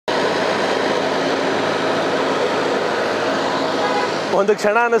ಒಂದು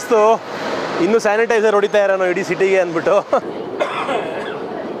ಕ್ಷಣ ಅನ್ನಿಸ್ತು ಇನ್ನೂ ಸ್ಯಾನಿಟೈಸರ್ ಹೊಡಿತಾ ಇರೋನು ಇಡೀ ಸಿಟಿಗೆ ಅಂದ್ಬಿಟ್ಟು.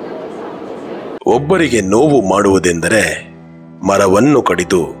 ಒಬ್ಬರಿಗೆ ನೋವು ಮಾಡುವುದೆಂದರೆ ಮರವನ್ನು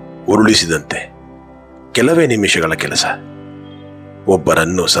ಕಡಿದು ಉರುಳಿಸಿದಂತೆ, ಕೆಲವೇ ನಿಮಿಷಗಳ ಕೆಲಸ.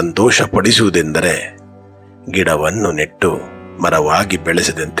 ಒಬ್ಬರನ್ನು ಸಂತೋಷಪಡಿಸುವುದೆಂದರೆ ಗಿಡವನ್ನು ನೆಟ್ಟು ಮರವಾಗಿ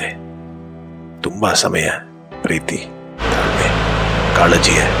ಬೆಳೆಸಿದಂತೆ. ತುಂಬಾ ಸಮಯ, ಪ್ರೀತಿ, ತಾಳ್ಮೆ,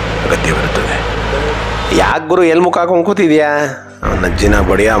 ಕಾಳಜಿಯ ಅಗತ್ಯವಿರುತ್ತದೆ. ಯಾಕೆ ಗುರು ಎಲ್ಲಿ ಮುಖ ಹಾಕೊಂಡು ಕೂತಿದ್ಯಾ? ನಜ್ಜಿನ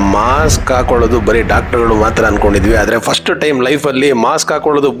ಬಡಿಯ ಮಾಸ್ಕ್ ಹಾಕೊಳ್ಳೋದು ಬರೀ ಡಾಕ್ಟರ್ಗಳು ಮಾತ್ರ ಅನ್ಕೊಂಡಿದ್ವಿ. ಆದರೆ ಫಸ್ಟ್ ಟೈಮ್ ಲೈಫಲ್ಲಿ ಮಾಸ್ಕ್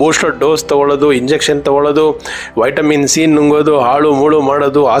ಹಾಕೊಳ್ಳೋದು, ಬೂಸ್ಟರ್ ಡೋಸ್ ತೊಗೊಳ್ಳೋದು, ಇಂಜೆಕ್ಷನ್ ತೊಗೊಳ್ಳೋದು, ವೈಟಮಿನ್ ಸಿ ನುಂಗೋದು, ಹಾಳು ಮೂಳು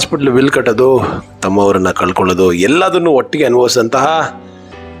ಮಾಡೋದು, ಹಾಸ್ಪಿಟ್ಲ್ ಬಿಲ್ ಕಟ್ಟೋದು, ತಮ್ಮವರನ್ನು ಕಳ್ಕೊಳ್ಳೋದು, ಎಲ್ಲದನ್ನು ಒಟ್ಟಿಗೆ ಅನುಭವಿಸಿದಂತಹ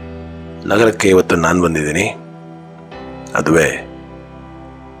ನಗರಕ್ಕೆ ಇವತ್ತು ನಾನು ಬಂದಿದ್ದೀನಿ. ಅದುವೇ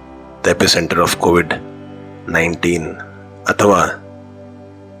ದ ಎಪಿಸೆಂಟರ್ ಆಫ್ ಕೋವಿಡ್-19 ಅಥವಾ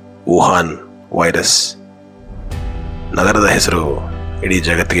ವುಹಾನ್ ವೈರಸ್. ನಗರದ ಹೆಸರು ಇಡೀ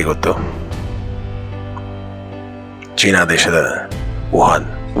ಜಗತ್ತಿಗೆ ಗೊತ್ತು, ಚೀನಾ ದೇಶದ ವುಹಾನ್.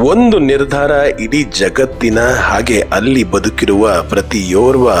 ಒಂದು ನಿರ್ಧಾರ ಇಡೀ ಜಗತ್ತಿನ ಹಾಗೆ ಅಲ್ಲಿ ಬದುಕಿರುವ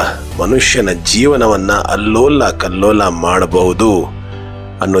ಪ್ರತಿಯೋರ್ವ ಮನುಷ್ಯನ ಜೀವನವನ್ನ ಅಲ್ಲೋಲ ಕಲ್ಲೋಲ ಮಾಡಬಹುದು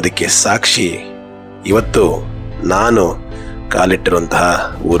ಅನ್ನೋದಕ್ಕೆ ಸಾಕ್ಷಿ ಇವತ್ತು ನಾನು ಕಾಲಿಟ್ಟಿರುವಂತಹ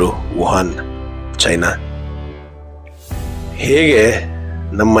ಊರು ವುಹಾನ್, ಚೈನಾ. ಹೇಗೆ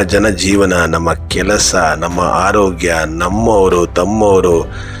ನಮ್ಮ ಜನಜೀವನ, ನಮ್ಮ ಕೆಲಸ, ನಮ್ಮ ಆರೋಗ್ಯ, ನಮ್ಮವರು ತಮ್ಮವರು,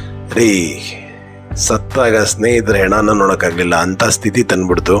 ಸತ್ತಾಗ ಸ್ನೇಹಿತರ ಹೆಣನ ನೋಡೋಕ್ಕಾಗಲಿಲ್ಲ ಅಂತ ಸ್ಥಿತಿ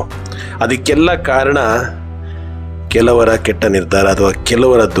ತಂದ್ಬಿಡ್ತು. ಅದಕ್ಕೆಲ್ಲ ಕಾರಣ ಕೆಲವರ ಕೆಟ್ಟ ನಿರ್ಧಾರ ಅಥವಾ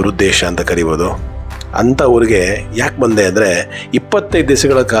ಕೆಲವರ ದುರುದ್ದೇಶ ಅಂತ ಕರಿಬೋದು. ಅಂಥ ಊರಿಗೆ ಯಾಕೆ ಬಂದೆ ಅಂದರೆ 25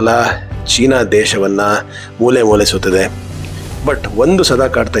 ದಿವಸಗಳ ಕಾಲ ಚೀನಾ ದೇಶವನ್ನು ಮೂಲೆ ಮೂಲೆ ಸುತ್ತದೆ. ಬಟ್ ಒಂದು ಸದಾ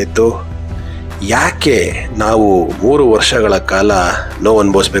ಕಾಡ್ತಾ ಇತ್ತು, ಯಾಕೆ ನಾವು 3 ವರ್ಷಗಳ ಕಾಲ ನೋವು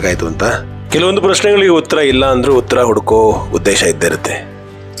ಅನುಭವಿಸ್ಬೇಕಾಯ್ತು ಅಂತ. ಕೆಲವೊಂದು ಪ್ರಶ್ನೆಗಳಿಗೆ ಉತ್ತರ ಇಲ್ಲ ಅಂದ್ರೂ ಉತ್ತರ ಹುಡುಕೋ ಉದ್ದೇಶ ಇದ್ದೇ ಇರುತ್ತೆ.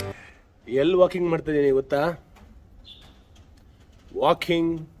 ಎಲ್ಲಿ ವಾಕಿಂಗ್ ಮಾಡ್ತಾ ಇದ್ದೀನಿ ಗೊತ್ತಾ?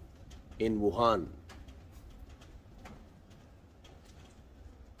 ವಾಕಿಂಗ್ ಇನ್ ವುಹಾನ್.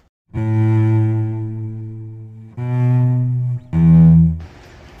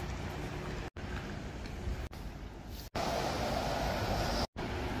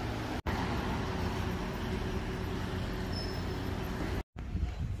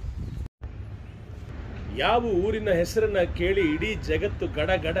 ಯಾವ ಊರಿನ ಹೆಸರನ್ನ ಕೇಳಿ ಇಡೀ ಜಗತ್ತು ಗಡ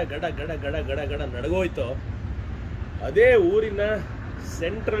ಗಡ ಗಡ ಗಡ ಗಡ ಗಡ ಗಡ ನಡಗೋಯ್ತೋ ಅದೇ ಊರಿನ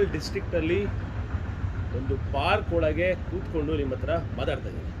ಸೆಂಟ್ರಲ್ ಡಿಸ್ಟ್ರಿಕ್ಟ್ ಅಲ್ಲಿ ಒಂದು ಪಾರ್ಕ್ ಒಳಗೆ ಕೂತ್ಕೊಂಡು ನಿಮ್ಮ ಹತ್ರ ಮಾತಾಡ್ತಾ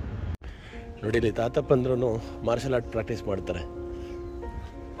ಇದ್ದೀನಿ. ನೋಡಿ, ಇಲ್ಲಿ ತಾತಪ್ಪ ಅಂದ್ರೂ ಮಾರ್ಷಲ್ ಆರ್ಟ್ ಪ್ರಾಕ್ಟೀಸ್ ಮಾಡ್ತಾರೆ.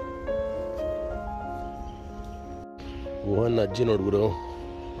 ವುಹಾನ್ ಅಜ್ಜಿ ನೋಡ್ಗುರು,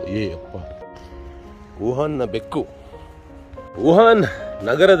 ಏ ಅಪ್ಪ, ವುಹಾನ್ನ ಬೆಕ್ಕು. ವುಹಾನ್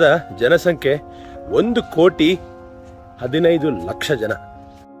ನಗರದ ಜನಸಂಖ್ಯೆ 1,15,00,000 ಜನ.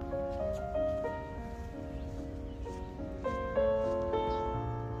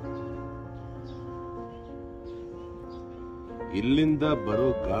 ಇಲ್ಲಿಂದ ಬರೋ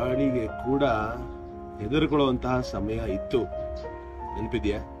ಗಾಳಿಗೆ ಕೂಡ ಹೆದರ್ಕೊಳ್ಳುವಂತಹ ಸಮಯ ಇತ್ತು,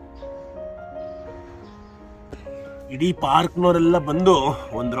 ನೆನಪಿದ್ಯಾ? ಇಡೀ ಪಾರ್ಕ್ನವರೆಲ್ಲ ಬಂದು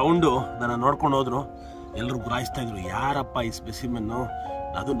ಒಂದು ರೌಂಡು ನನ್ನ ನೋಡ್ಕೊಂಡು ಹೋದ್ರು. ಎಲ್ಲರೂ ಗುರಾಯಿಸ್ತಾ ಇದ್ರು, ಯಾರಪ್ಪ ಈ ಸ್ಪೆಸಿಮೆನ್ನು,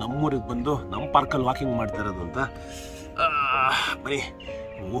 ಅದು ನಮ್ಮೂರಿಗೆ ಬಂದು ನಮ್ಮ ಪಾರ್ಕಲ್ಲಿ ವಾಕಿಂಗ್ ಮಾಡ್ತಾ ಇರೋದು ಅಂತ. ಬರೀ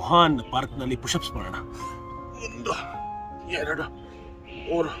ವುಹಾನ್ ಪಾರ್ಕ್ನಲ್ಲಿ ಪುಷಪ್ಸ್ ಮಾಡೋಣ. 1, 2,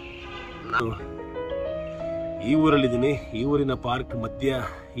 3. ನಾನು ಈ ಊರಲ್ಲಿದ್ದೀನಿ, ಈ ಊರಿನ ಪಾರ್ಕ್ ಮಧ್ಯ,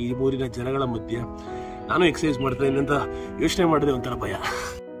 ಈ ಊರಿನ ಜನಗಳ ಮಧ್ಯ ನಾನು ಎಕ್ಸರ್ಸೈಸ್ ಮಾಡ್ತಾ ಇದ್ದೀನಿ ಅಂತ ಯೋಚನೆ ಮಾಡಿದೆ, ಒಂಥರ ಭಯ.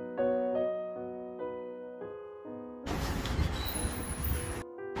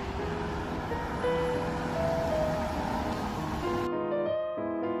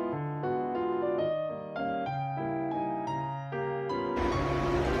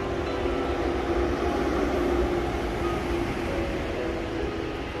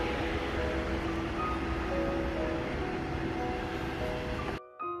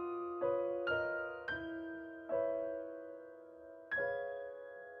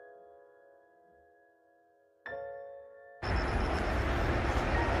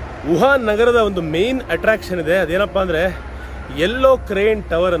 ವುಹಾನ್ ನಗರದ ಒಂದು ಮೇನ್ ಅಟ್ರಾಕ್ಷನ್ ಇದೆ, ಅದೇನಪ್ಪ ಅಂದರೆ ಯೆಲ್ಲೋ ಕ್ರೇನ್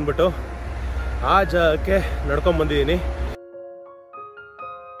ಟವರ್ ಅಂದ್ಬಿಟ್ಟು ಆ ಜಾಗಕ್ಕೆ ನಡ್ಕೊಂಡ್ ಬಂದಿದ್ದೀನಿ.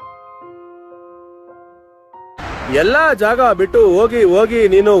 ಎಲ್ಲ ಜಾಗ ಬಿಟ್ಟು ಹೋಗಿ ಹೋಗಿ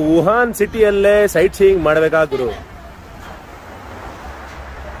ನೀನು ವುಹಾನ್ ಸಿಟಿಯಲ್ಲೇ ಸೈಟ್ ಸೀಯಿಂಗ್ ಮಾಡಬೇಕಾದ್ರು.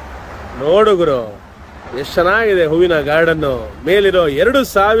 ನೋಡು ಗುರು, ಎಷ್ಟು ಚೆನ್ನಾಗಿದೆ ಹೂವಿನ ಗಾರ್ಡನ್ನು. ಮೇಲಿರೋ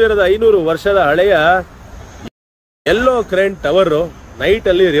 2500 ವರ್ಷದ ಹಳೆಯ ಯೆಲ್ಲೋ ಕ್ರೇನ್ ಟವರ್, ನೈಟ್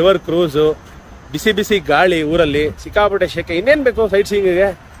ಅಲ್ಲಿ ರಿವರ್ ಕ್ರೂಸು, ಬಿಸಿ ಬಿಸಿ ಗಾಳಿ, ಊರಲ್ಲಿ ಸಿಕ್ಕಾಪಟ್ಟೆ ಶೆಕೆ. ಇನ್ನೇನ್ ಬೇಕು ಸೈಟ್ ಸೀಯಿಂಗ್ಗೆ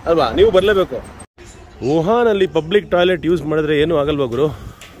ಅಲ್ವಾ? ನೀವು ಬರ್ಲೇಬೇಕು. ವುಹಾನಲ್ಲಿ ಪಬ್ಲಿಕ್ ಟಾಯ್ಲೆಟ್ ಯೂಸ್ ಮಾಡಿದ್ರೆ ಏನೂ ಆಗಲ್ವಾ ಗುರು?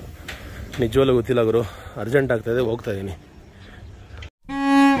 ನಿಜವಲ್ಲೂ ಗೊತ್ತಿಲ್ಲ ಗುರು, ಅರ್ಜೆಂಟ್ ಆಗ್ತಾಯಿದೆ, ಹೋಗ್ತಾ ಇದ್ದೀನಿ.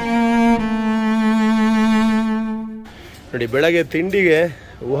 ನೋಡಿ ಬೆಳಗ್ಗೆ ತಿಂಡಿಗೆ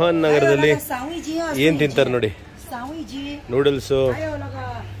ವುಹಾನ್ ನಗರದಲ್ಲಿ ಏನು ತಿಂತಾರೆ ನೋಡಿ, ನೂಡಲ್ಸು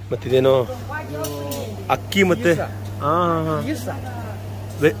ಮತ್ತಿದೇನೋ ಅಕ್ಕಿ ಮತ್ತೆ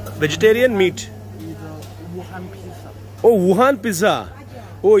ವೆಜಿಟೇರಿಯನ್ ಮೀಟ್. ಓ ವುಹಾನ್ ಪಿಜ್ಜಾ,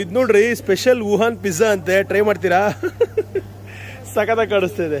 ಓ ಇದು ನೋಡ್ರಿ ಸ್ಪೆಷಲ್ ವುಹಾನ್ ಪಿಜ್ಜಾ ಅಂತೆ, ಟ್ರೈ ಮಾಡ್ತೀರಾ? ಸಖತ್ತಾಗಿ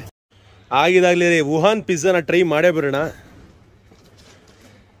ಕಾಣಿಸ್ತಾ ಇದೆ. ಆಗಿದಾಗಲೇ ರೀ ವುಹಾನ್ ಪಿಜ್ಜಾನ ಟ್ರೈ ಮಾಡೇ ಬರೋಣ.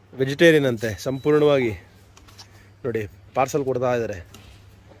 ವೆಜಿಟೇರಿಯನ್ ಅಂತೆ ಸಂಪೂರ್ಣವಾಗಿ. ನೋಡಿ ಪಾರ್ಸಲ್ ಕೊಡ್ತಾ ಇದ್ದಾರೆ,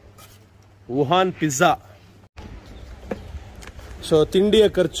 ವುಹಾನ್ ಪಿಜ್ಜಾ. ಸೊ ತಿಂಡಿಯ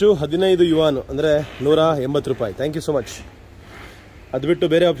ಖರ್ಚು 15 ಯುವಾನ್, ಅಂದರೆ 180 ರೂಪಾಯಿ. Thank you so much. ಅದು ಬಿಟ್ಟು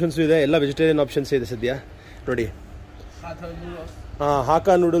ಬೇರೆ ಆಪ್ಷನ್ಸು ಇದೆ, ಎಲ್ಲ ವೆಜಿಟೇರಿಯನ್ ಆಪ್ಷನ್ಸ್ ಇದೆ ಸದ್ಯ. ನೋಡಿ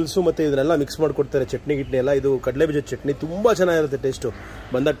ಹಾಕಾ ನೂಡಲ್ಸು ಮತ್ತು ಇದನ್ನೆಲ್ಲ ಮಿಕ್ಸ್ ಮಾಡಿಕೊಡ್ತಾರೆ, ಚಟ್ನಿ ಗಿಟ್ನಿ ಎಲ್ಲ. ಇದು ಕಡಲೆ ಬೀಜದ ಚಟ್ನಿ ತುಂಬ ಚೆನ್ನಾಗಿರುತ್ತೆ ಟೇಸ್ಟು,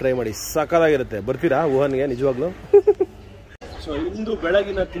 ಬಂದಾಗ ಟ್ರೈ ಮಾಡಿ, ಸಕ್ಕತ್ತಾಗಿರುತ್ತೆ. ಬರ್ತೀರಾ ವುಹಾನ್ಗೆ ನಿಜವಾಗ್ಲೂ? ಸೊ ಇಂದು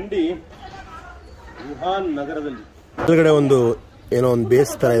ಬೆಳಗಿನ ತಿಂಡಿ ವುಹಾನ್ ನಗರದಲ್ಲಿ ಹೊರಗಡೆ ಒಂದು ಏನೋ ಒಂದು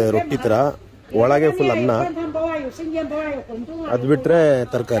ಬೇಸ್ ಥರ ಇದೆ, ರೊಟ್ಟಿ ಥರ, ಒಳಗೆ ಫುಲ್ ಅನ್ನ, ಅದು ಬಿಟ್ಟರೆ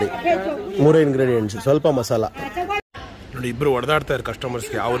ತರಕಾರಿ, 3 ಇಂಗ್ರೀಡಿಯೆಂಟ್ಸ್, ಸ್ವಲ್ಪ ಮಸಾಲ. ನೋಡಿ ಇಬ್ಬರು ಹೊಡೆದಾಡ್ತಾ ಇದ್ದಾರೆ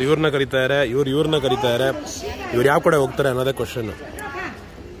ಕಸ್ಟಮರ್ಸ್ಗೆ. ಅವ್ರು ಇವ್ರನ್ನ ಕರೀತಾರೆ, ಇವ್ರನ್ನ ಕರೀತಾರೆ, ಇವ್ರು ಯಾವ ಕಡೆ ಹೋಗ್ತಾರೆ ಅನ್ನೋದೇ ಕ್ವಶನ್.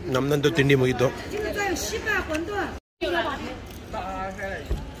 ನಮ್ದಂತೂ ತಿಂಡಿ ಮುಗೀತು.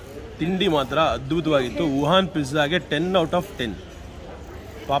 ತಿಂಡಿ ಮಾತ್ರ ಅದ್ಭುತವಾಗಿತ್ತು. Wuhan ಪಿಜ್ಜಾಗೆ 10 out of 10.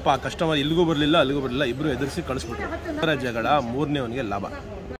 ಪಾಪ ಆ ಕಸ್ಟಮರ್ ಇಲ್ಲಿಗೂ ಬರಲಿಲ್ಲ ಅಲ್ಲಿಗೂ ಬರಲಿಲ್ಲ, ಇಬ್ರು ಎದುರಿಸಿ ಕಳಿಸ್ಬಿಟ್ರು. ಜಗಳ 3ನೇವನಿಗೆ ಲಾಭ.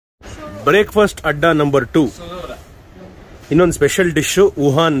 ಬ್ರೇಕ್ಫಾಸ್ಟ್ ಅಡ್ಡ ನಂಬರ್ 2. ಇನ್ನೊಂದು ಸ್ಪೆಷಲ್ ಡಿಶ್ಶು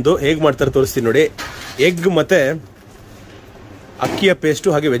ವುಹಾನ್ದು, ಹೇಗೆ ಮಾಡ್ತಾರೆ ತೋರಿಸ್ತೀನಿ ನೋಡಿ. ಎಗ್ ಮತ್ತೆ ಅಕ್ಕಿಯ ಪೇಸ್ಟು,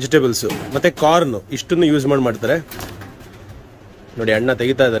 ಹಾಗೆ ವೆಜಿಟೇಬಲ್ಸು ಮತ್ತೆ ಕಾರ್ನ್, ಇಷ್ಟನ್ನು ಯೂಸ್ ಮಾಡ್ತಾರೆ ನೋಡಿ. ಅಣ್ಣ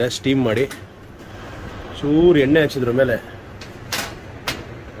ತೆಗಿತಾ ಇದ್ದಾರೆ ಸ್ಟೀಮ್ ಮಾಡಿ, ಚೂರು ಎಣ್ಣೆ ಹಚ್ಚಿದ್ರ ಮೇಲೆ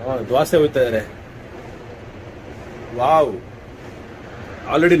ದೋಸೆ ಹೋಗ್ತಾ ಇದ್ದಾರೆ. ವಾವ್,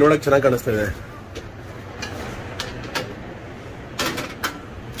 ಆಲ್ರೆಡಿ ನೋಡಕ್ ಚೆನ್ನಾಗಿ ಕಾಣಿಸ್ತಾ ಇದೆ.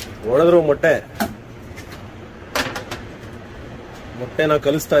 ಹೊಡೆದ್ರು ಮೊಟ್ಟೆನ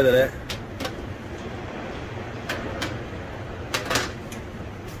ಕಲಿಸ್ತಾ ಇದ್ದಾರೆ.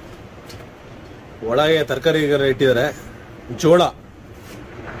 ಒಳಗೆ ತರಕಾರಿ ಇಟ್ಟಿದ್ದಾರೆ, ಜೋಳ,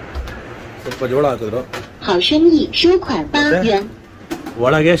 ಸ್ವಲ್ಪ ಜೋಳ ಹಾಕಿದ್ರು,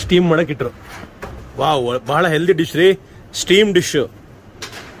 ಒಳಗೆ ಸ್ಟೀಮ್ ಮಾಡಕ್ ಇಟ್ರು. ವಾವ್, ಬಹಳ ಹೆಲ್ದಿ ಡಿಶ್ ರೀ, ಸ್ಟೀಮ್ ಡಿಶ್.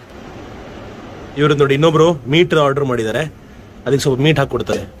 ಇವ್ರದ್ದು ನೋಡಿ, ಇನ್ನೊಬ್ರು ಮೀಟ್ ಆರ್ಡರ್ ಮಾಡಿದ್ದಾರೆ, ಅದಕ್ಕೆ ಸ್ವಲ್ಪ ಮೀಟ್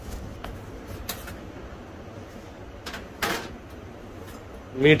ಹಾಕೊಡ್ತಾರೆ.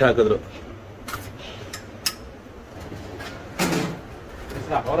 ಮೀಟ್ ಹಾಕಿದ್ರು.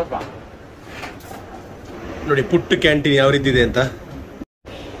 ನೋಡಿ ಪುಟ್ಟ ಕ್ಯಾಂಟೀನ್ ಯಾವ ರೀತಿ ಇದೆ ಅಂತ.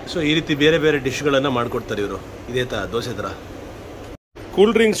 ಸೊ ಈ ರೀತಿ ಬೇರೆ ಬೇರೆ ಡಿಶ್ಗಳನ್ನ ಮಾಡ್ಕೊಡ್ತಾರೆ ಇವರು, ಇದೇ ತರ ದೋಸೆ ತರ.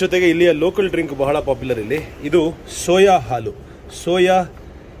 ಕೂಲ್ ಡ್ರಿಂಕ್ಸ್ ಜೊತೆಗೆ ಇಲ್ಲಿಯ ಲೋಕಲ್ ಡ್ರಿಂಕ್ ಬಹಳ ಪಾಪ್ಯುಲರ್ ಇಲ್ಲಿ. ಇದು ಸೋಯಾ ಹಾಲು, ಸೋಯಾ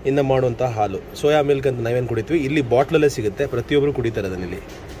ಇಂದ ಮಾಡುವಂತಹ ಹಾಲು, ಸೋಯಾ ಮಿಲ್ಕ್ ಅಂತ ನಾವೇನು ಕುಡಿತೀವಿ, ಇಲ್ಲಿ ಬಾಟ್ಲಲ್ಲೇ ಸಿಗುತ್ತೆ, ಪ್ರತಿಯೊಬ್ಬರು ಕುಡಿತಾರೆ ಅದನ್ನ. ಇಲ್ಲಿ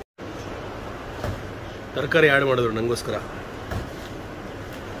ತರಕಾರಿ ಆ್ಯಡ್ ಮಾಡಿದ್ರು ನಂಗೋಸ್ಕರ,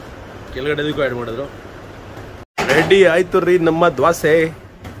 ಕೆಳಗಡೆದಕ್ಕೂ ಆ್ಯಡ್ ಮಾಡಿದ್ರು. ರೆಡಿ ಆಯ್ತು ರೀ ನಮ್ಮ ದೋಸೆ.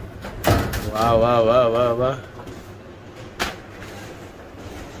 ವಾ ವಾ ವಾ ವಾ ವಾ,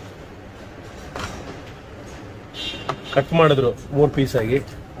 ಕಟ್ ಮಾಡಿದ್ರು 3 ಪೀಸ್ ಆಗಿ.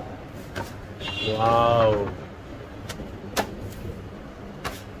 ವಾವ್,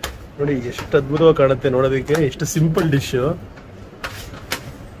 ನೋಡಿ ಎಷ್ಟು ಅದ್ಭುತವಾಗಿ ಕಾಣುತ್ತೆ ನೋಡೋದಕ್ಕೆ, ಎಷ್ಟು ಸಿಂಪಲ್ ಡಿಶ್.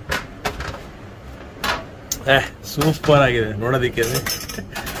 ಸೂಪರ್ ಆಗಿದೆ ನೋಡೋದಕ್ಕೆ,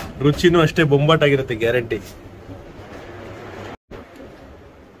 ರುಚಿನೂ ಅಷ್ಟೇ ಬೊಂಬಾಟಾಗಿರುತ್ತೆ ಗ್ಯಾರಂಟಿ.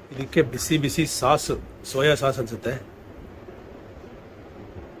 ಇದಕ್ಕೆ ಬಿಸಿ ಬಿಸಿ ಸಾಸ್, ಸೋಯಾ ಸಾಸ್ ಅನ್ಸುತ್ತೆ.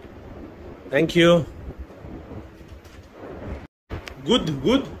 Thank you. Good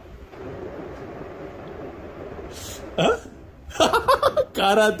good.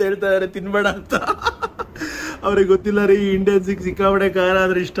 ಖಾರ ಅಂತ ಹೇಳ್ತಾ ಇದಾರೆ, ತಿನ್ಬೇಡ ಅಂತ. ಅವ್ರಿಗೆ ಗೊತ್ತಿಲ್ಲ ರೀ ಇಂಡಿಯನ್ಸಿಗೆ ಸಿಕ್ಕಾಬಡೆ ಖಾರ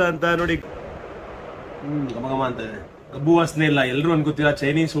ಅಂದ್ರೆ ಇಷ್ಟ ಅಂತ. ನೋಡಿ ಘಮ ಘಮ ಅಂತ ಇದೆ, ಗಬ್ಬು ವಾಸನೆ ಇಲ್ಲ. ಎಲ್ರು ಅನ್ಕೋತೀರಾ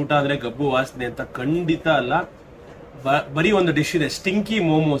ಚೈನೀಸ್ ಊಟ ಅಂದ್ರೆ ಗಬ್ಬು ವಾಸನೆ ಅಂತ, ಖಂಡಿತ ಅಲ್ಲ. ಬರೀ ಒಂದು ಡಿಶ್ ಇದೆ, ಸ್ಟಿಂಕಿ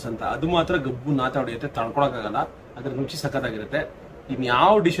ಮೋಮೋಸ್ ಅಂತ, ಅದು ಮಾತ್ರ ಗಬ್ಬು ನಾತ ಹೊಡೆಯುತ್ತೆ, ತಡ್ಕೊಳಕ್ಕಾಗಲ್ಲ. ಅದ್ರ ರುಚಿ ಸಖತ್ತಾಗಿರುತ್ತೆ.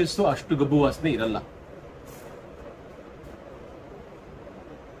 ಇನ್ಯಾವ ಡಿಶಸ್ ಅಷ್ಟು ಗಬ್ಬು ವಾಸನೆ ಇರಲ್ಲ.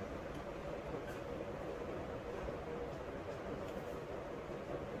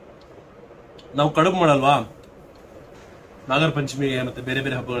 ನಾವು ಕಡುಬು ಮಾಡಲ್ವಾ ನಾಗರ ಪಂಚಮಿಗೆ ಮತ್ತೆ ಬೇರೆ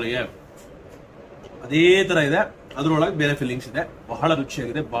ಬೇರೆ ಹಬ್ಬಗಳಿಗೆ, ಅದೇ ತರ ಇದೆ. ಅದ್ರೊಳಗೆ ಬೇರೆ ಫೀಲಿಂಗ್ಸ್ ಇದೆ. ಬಹಳ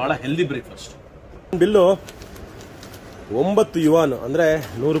ರುಚಿಯಾಗಿದೆ, ಬಹಳ ಹೆಲ್ದಿ ಬ್ರೇಕ್ಫಾಸ್ಟ್. ಬಿಲ್ಲು 9 ಯುವಾನ್ ಅಂದ್ರೆ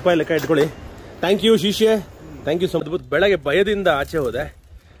 100 ರೂಪಾಯಿ ಲೆಕ್ಕ ಇಟ್ಕೊಳ್ಳಿ. ಥ್ಯಾಂಕ್ ಯು ಶಿಷ್ಯ, ಥ್ಯಾಂಕ್ ಯು ಸೊ ಮಚ್. ಬೆಳಗ್ಗೆ ಭಯದಿಂದ ಆಚೆ ಹೋದೆ,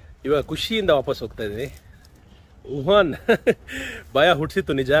 ಇವಾಗ ಖುಷಿಯಿಂದ ವಾಪಸ್ ಹೋಗ್ತಾ ಇದ್ದೀನಿ. ವುಹಾನ್ ಭಯ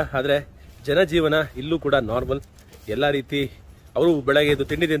ಹುಟ್ಟಿಸಿತ್ತು ನಿಜ, ಆದರೆ ಜನಜೀವನ ಇಲ್ಲೂ ಕೂಡ ನಾರ್ಮಲ್. ಎಲ್ಲ ರೀತಿ ಅವರು ಬೆಳಗ್ಗೆ ಎದ್ದು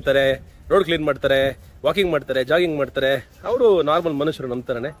ತಿಂಡಿ ತಿಂತಾರೆ, ರೋಡ್ ಕ್ಲೀನ್ ಮಾಡ್ತಾರೆ, ವಾಕಿಂಗ್ ಮಾಡ್ತಾರೆ, ಜಾಗಿಂಗ್ ಮಾಡ್ತಾರೆ. ಅವರು ನಾರ್ಮಲ್ ಮನುಷ್ಯರು ನಮ್ಮ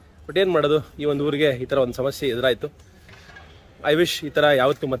ಥರನೇ. ಬಟ್ ಏನು ಮಾಡೋದು, ಈ ಒಂದು ಊರಿಗೆ ಈ ಥರ ಒಂದು ಸಮಸ್ಯೆ ಎದುರಾಯಿತು. ಐ ವಿಶ್ ಈ ಥರ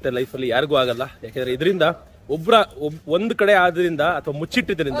ಯಾವತ್ತೂ ಮತ್ತೆ ಲೈಫಲ್ಲಿ ಯಾರಿಗೂ ಆಗಲ್ಲ. ಯಾಕೆಂದರೆ ಇದರಿಂದ ಒಂದು ಕಡೆ ಆದ್ರಿಂದ ಅಥವಾ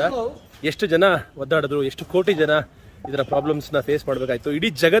ಮುಚ್ಚಿಟ್ಟಿದ್ರಿಂದ ಎಷ್ಟು ಜನ ಒದ್ದಾಡಿದ್ರು, ಎಷ್ಟು ಕೋಟಿ ಜನ ಇದರ ಪ್ರಾಬ್ಲಮ್ಸ್ನ ಫೇಸ್ ಮಾಡಬೇಕಾಯ್ತು. ಇಡೀ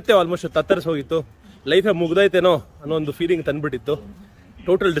ಜಗತ್ತೇ ಆಲ್ಮೋಸ್ಟ್ ತತ್ತರಿಸಿ ಹೋಗಿತ್ತು. ಲೈಫೇ ಮುಗ್ದೈತೇನೋ ಅನ್ನೋ ಒಂದು ಫೀಲಿಂಗ್ ತಂದ್ಬಿಟ್ಟಿತ್ತು.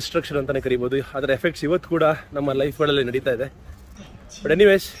 ಟೋಟಲ್ ಡಿಸ್ಟ್ರಕ್ಷನ್ ಅಂತಲೇ ಕರಿಬೋದು. ಅದರ ಎಫೆಕ್ಟ್ಸ್ ಇವತ್ತು ಕೂಡ ನಮ್ಮ ಲೈಫ್ಗಳಲ್ಲಿ ನಡೀತಾ ಇದೆ. ಬಟ್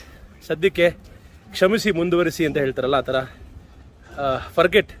ಎನಿವೇಸ್, ಸದ್ಯಕ್ಕೆ ಕ್ಷಮಿಸಿ ಮುಂದುವರಿಸಿ ಅಂತ ಹೇಳ್ತಾರಲ್ಲ, ಆ ಥರ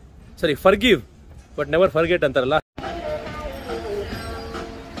ಫರ್ಗಿವ್ ಬಟ್ ನೆವರ್ ಫರ್ಗೆಟ್ ಅಂತಾರಲ್ಲ.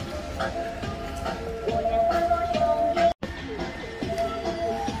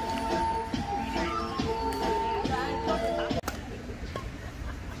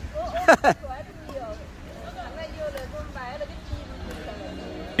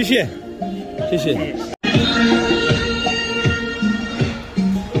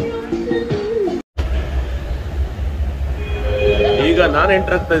 ಈಗ ನಾನು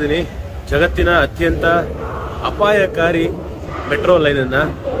ಎಂಟರ್ ಆಗ್ತಾ ಇದ್ದೀನಿ ಜಗತ್ತಿನ ಅತ್ಯಂತ ಅಪಾಯಕಾರಿ ಮೆಟ್ರೋ ಲೈನ್ ಅನ್ನ.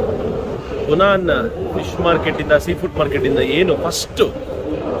 ವುಹಾನ್ ಫಿಶ್ ಮಾರ್ಕೆಟ್ ಇಂದ, ಸೀ ಫುಡ್ ಮಾರ್ಕೆಟ್ ಇಂದ ಏನು ಫಸ್ಟ್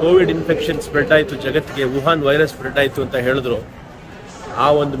ಕೋವಿಡ್ ಇನ್ಫೆಕ್ಷನ್ ಸ್ಪ್ರೆಡ್ ಆಯ್ತು ಜಗತ್ತಿಗೆ, ವುಹಾನ್ ವೈರಸ್ ಸ್ಪ್ರೆಡ್ ಆಯ್ತು ಅಂತ ಹೇಳಿದ್ರು, ಆ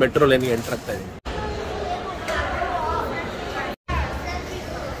ಒಂದು ಮೆಟ್ರೋ ಲೈನ್ಗೆ ಎಂಟರ್ ಆಗ್ತಾ ಇದ್ದೀನಿ.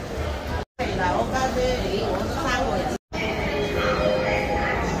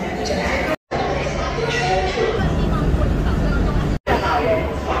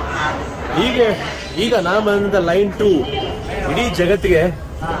 ಈಗ ನಾ ಬಂದ ಲೈನ್ 2 ಇಡೀ ಜಗತ್ತಿಗೆ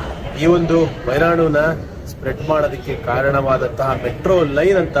ಈ ಒಂದು ವೈರಾಣುನ ಸ್ಪ್ರೆಡ್ ಮಾಡೋದಕ್ಕೆ ಕಾರಣವಾದಂತಹ ಮೆಟ್ರೋ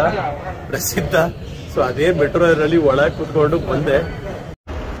ಲೈನ್ ಅಂತ ಪ್ರಸಿದ್ಧ. ಸೊ ಅದೇ ಮೆಟ್ರೋ ಲೈನಲ್ಲಿ ಒಳಗೆ ಕೂತ್ಕೊಂಡು ಬಂದೆ.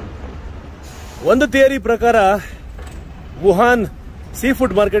 ಒಂದು ಥಿಯರಿ ಪ್ರಕಾರ ವುಹಾನ್ ಸೀ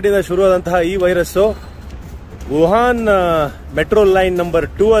ಫುಡ್ ಮಾರ್ಕೆಟ್ ಇಂದ ಶುರುವಾದಂತಹ ಈ virus Wuhan metro line number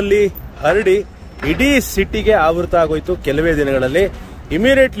 2 ಅಲ್ಲಿ ಹರಡಿ ಇಡೀ ಸಿಟಿಗೆ ಆವೃತ ಆಗೋಯ್ತು ಕೆಲವೇ ದಿನಗಳಲ್ಲಿ.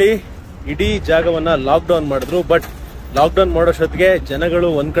 ಇಮಿಡಿಯೇಟ್ಲಿ ಇಡೀ ಜಾಗವನ್ನ ಲಾಕ್ಡೌನ್ ಮಾಡಿದ್ರು. ಬಟ್ ಲಾಕ್ಡೌನ್ ಮಾಡೋಷ್ಟೊತ್ತಿಗೆ ಜನಗಳು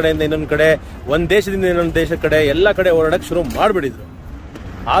ಒಂದ್ ಕಡೆಯಿಂದ ಇನ್ನೊಂದ್ ಕಡೆ, ಒಂದ್ ದೇಶದಿಂದ ಇನ್ನೊಂದು ದೇಶದ ಕಡೆ, ಎಲ್ಲ ಕಡೆ ಓಡಾಡಕ್ ಶುರು ಮಾಡಿಬಿಟ್ಟಿದ್ರು.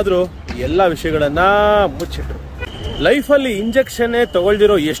 ಆದ್ರೂ ಎಲ್ಲ ವಿಷಯಗಳನ್ನ ಮುಚ್ಚಿಟ್ರು. ಲೈಫಲ್ಲಿ ಇಂಜೆಕ್ಷನ್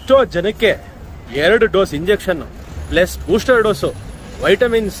ತಗೊಳ್ದಿರೋ ಎಷ್ಟೋ ಜನಕ್ಕೆ 2 dose injection plus booster dose,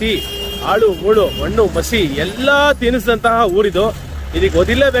 vitamin C, ಆಳು ಮೂಳು ಮಣ್ಣು ಮಸಿ ಎಲ್ಲಾ ತಿನ್ನಿಸಿದಂತಹ ಊರಿದು. ಇದಕ್ಕೆ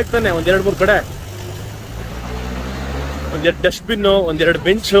ಓದಿಲ್ಲೇಬೇಕು ತಾನೆ. 1-2-3 ಕಡೆ ಒಂದೆರಡು ಡಸ್ಟ್ಬಿನ್, 1-2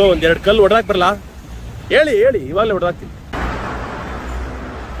 ಬೆಂಚು, 1-2 ಕಲ್ಲು ಹೊಡೆದಾಕ್ ಬರಲ್ಲ? ಹೇಳಿ ಇವಾಗಲೇ ಹೊಡೆದಾಕ್ತೀನಿ.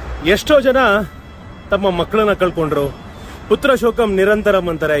 ಎಷ್ಟೋ ಜನ ತಮ್ಮ ಮಕ್ಕಳನ್ನ ಕಳ್ಕೊಂಡ್ರು. ಪುತ್ರ ಶೋಕಂ ನಿರಂತರಂ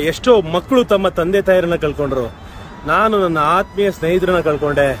ಅಂತಾರೆ. ಎಷ್ಟೋ ಮಕ್ಕಳು ತಮ್ಮ ತಂದೆ ತಾಯಿರನ್ನ ಕಳ್ಕೊಂಡ್ರು. ನಾನು ನನ್ನ ಆತ್ಮೀಯ ಸ್ನೇಹಿತರನ್ನ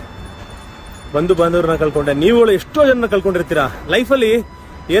ಕಳ್ಕೊಂಡೆ, ಬಂಧು ಬಾಂಧವರನ್ನ ಕಳ್ಕೊಂಡೆ. ನೀವುಗಳು ಎಷ್ಟೋ ಜನ ಕಳ್ಕೊಂಡಿರ್ತೀರಾ. ಲೈಫಲ್ಲಿ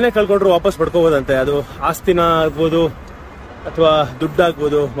ಏನೇ ಕಳ್ಕೊಂಡ್ರು ವಾಪಸ್ ಪಡ್ಕೋಬೋದಂತೆ. ಅದು ಆಸ್ತಿನ ಆಗ್ಬೋದು, ಅಥವಾ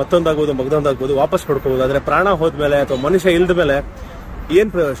ದುಡ್ಡಾಗ್ಬೋದು, ಮತ್ತೊಂದಾಗ್ಬೋದು, ಮಗದೊಂದಾಗ್ಬೋದು, ವಾಪಸ್ ಪಡ್ಕೋಬಹುದು. ಆದ್ರೆ ಪ್ರಾಣ ಹೋದ್ಮೇಲೆ ಅಥವಾ ಮನುಷ್ಯ ಇಲ್ದ ಮೇಲೆ ಏನ್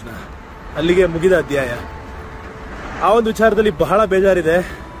ಪ್ರಯೋಜನ? ಅಲ್ಲಿಗೆ ಮುಗಿದ ಅಧ್ಯಾಯ. ಆ ಒಂದು ವಿಚಾರದಲ್ಲಿ ಬಹಳ ಬೇಜಾರಿದೆ,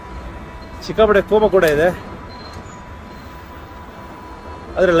 ಸಿಕ್ಕಾಪಟ್ಟೆ ಕೋಪ ಕೂಡ ಇದೆ.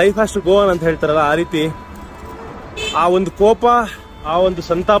 ಆದ್ರೆ life has to go on ಅಂತ ಹೇಳ್ತಾರಲ್ಲ, ಆ ರೀತಿ ಆ ಒಂದು ಕೋಪ, ಆ ಒಂದು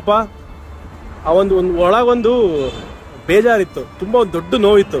ಸಂತಾಪ, ಆ ಒಂದು ಒಳಗೊಂದು ಬೇಜಾರಿತ್ತು. ತುಂಬಾ ಒಂದು ದೊಡ್ಡ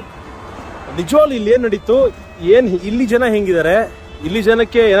ನೋವಿತ್ತು. ನಿಜವಾಗ್ಲೂ ಇಲ್ಲಿ ಏನ್ ನಡೀತು, ಇಲ್ಲಿ ಜನ ಹೆಂಗಿದ್ದಾರೆ, ಇಲ್ಲಿ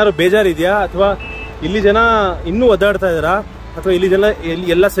ಜನಕ್ಕೆ ಏನಾದ್ರು ಬೇಜಾರಿದ್ಯಾ, ಅಥವಾ ಇಲ್ಲಿ ಜನ ಇನ್ನೂ ಒದ್ದಾಡ್ತಾ ಇದಾರಾ, ಅಥವಾ ಇಲ್ಲಿ ಜನ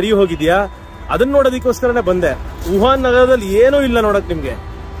ಎಲ್ಲ ಸರಿ ಹೋಗಿದ್ಯಾ, ಅದನ್ನ ನೋಡೋದಕ್ಕೋಸ್ಕರನೇ ಬಂದೆ. ವುಹಾನ್ ನಗರದಲ್ಲಿ ಏನೂ ಇಲ್ಲ ನೋಡಕ್ ನಿಮ್ಗೆ.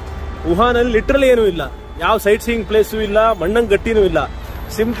 ವುಹಾನ್ ಅಲ್ಲಿ ಲಿಟ್ರಲಿ ಏನೂ ಇಲ್ಲ. ಯಾವ ಸೈಟ್ ಸೀಯಿಂಗ್ ಪ್ಲೇಸು ಇಲ್ಲ, ಮಣ್ಣಂಗ್ ಗಟ್ಟಿನೂ ಇಲ್ಲ.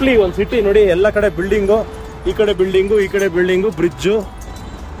 ಸಿಂಪ್ಲಿ ಒಂದು ಸಿಟಿ ನೋಡಿ, ಎಲ್ಲ ಕಡೆ ಬಿಲ್ಡಿಂಗು, ಈ ಕಡೆ ಬಿಲ್ಡಿಂಗು, ಈ ಕಡೆ ಬಿಲ್ಡಿಂಗು, ಬ್ರಿಡ್ಜು,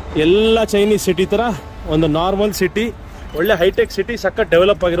 ಎಲ್ಲ ಚೈನೀಸ್ ಸಿಟಿ ತರ ಒಂದು ನಾರ್ಮಲ್ ಸಿಟಿ, ಒಳ್ಳೆ ಹೈಟೆಕ್ ಸಿಟಿ, ಸಖತ್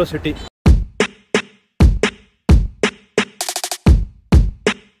ಡೆವಲಪ್ ಆಗಿರೋ ಸಿಟಿ.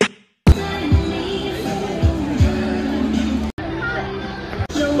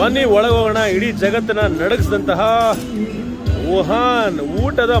 ಬನ್ನಿ ಒಳಗೆ ಹೋಗೋಣ. ಇಡೀ ಜಗತ್ತನ್ನ ನಡಗಿಸಿದಂತಹ ವುಹಾನ್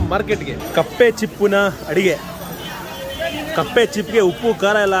ಊಟದ ಮಾರ್ಕೆಟ್ಗೆ. ಕಪ್ಪೆ ಚಿಪ್ಪುನ ಅಡಿಗೆ, ಕಪ್ಪೆ ಚಿಪ್ಗೆ ಉಪ್ಪು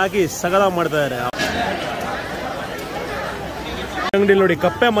ಖಾರ ಎಲ್ಲ ಹಾಕಿ ಸಗಲ ಮಾಡ್ತಾ ಇದಾರೆ. ಅಂಗಡಿ ನೋಡಿ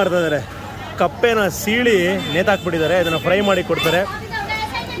ಕಪ್ಪೆ ಮಾರ್ತಾ ಇದಾರೆ. ಕಪ್ಪೆನ ಸೀಳಿ ನೇತಾಕ್ಬಿಟ್ಟಿದ್ದಾರೆ, ಇದನ್ನ ಫ್ರೈ ಮಾಡಿ ಕೊಡ್ತಾರೆ.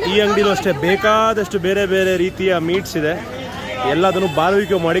 ಈ ಅಂಗಡಿಲೂ ಅಷ್ಟೇ ಬೇಕಾದಷ್ಟು ಬೇರೆ ಬೇರೆ ರೀತಿಯ ಮೀಟ್ಸ್ ಇದೆ, ಎಲ್ಲದನ್ನು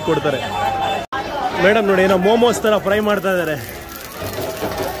ಬಾರ್ಬಿಕ್ಯೂ ಮಾಡಿ ಕೊಡ್ತಾರೆ. ಮೇಡಮ್ ನೋಡಿ ಏನೋ ಮೋಮೋಸ್ ತರ ಫ್ರೈ ಮಾಡ್ತಾ ಇದ್ದಾರೆ.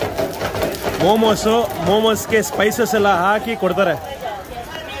 ಮೋಮೋಸ್ಗೆ ಸ್ಪೈಸಸ್ ಎಲ್ಲ ಹಾಕಿ ಕೊಡ್ತಾರೆ.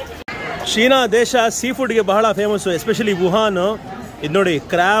 ಚೀನಾ ದೇಶ ಸೀ ಫುಡ್ಗೆ ಬಹಳ ಫೇಮಸ್, ಎಸ್ಪೆಷಲಿ ವುಹಾನ್. ಇದು ನೋಡಿ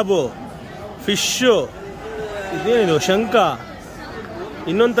ಕ್ರ್ಯಾಬು, ಫಿಶು, ಇದೇನಿದು ಶಂಖ,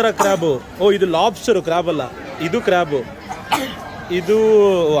 ಇನ್ನೊಂದು ಥರ ಕ್ರ್ಯಾಬು. ಓ ಇದು ಲಾಬ್ಸ್ಟರು, ಕ್ರ್ಯಾಬ್ ಅಲ್ಲ, ಇದು ಕ್ರ್ಯಾಬು. ಇದು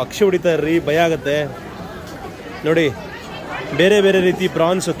ಅಕ್ಷಿ ಹೊಡಿತಾ ಇರ್ರಿ, ಭಯ ಆಗುತ್ತೆ ನೋಡಿ. ಬೇರೆ ಬೇರೆ ರೀತಿ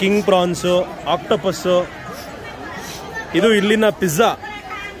ಪ್ರಾನ್ಸು, ಕಿಂಗ್ ಪ್ರಾನ್ಸು, ಆಕ್ಟೋಪಸ್ಸು. ಇದು ಇಲ್ಲಿನ ಪಿಜ್ಜಾ,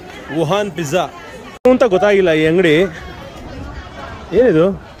 ವುಹಾನ್ ಪಿಜ್ಜಾ ಅಂತ ಗೊತ್ತಾಗಿಲ್ಲ ಈ ಅಂಗಡಿ. ಏನಿದು?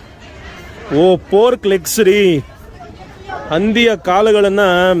 ಓ ಪೋರ್ಕ್ ಲೆಗ್ಸ್ ರೀ. ಹಂದಿಯ ಕಾಲುಗಳನ್ನು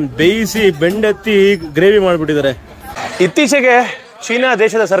ಬೇಯಿಸಿ ಬೆಂಡೆತ್ತಿ ಗ್ರೇವಿ ಮಾಡಿಬಿಟ್ಟಿದ್ದಾರೆ. ಇತ್ತೀಚೆಗೆ ಚೀನಾ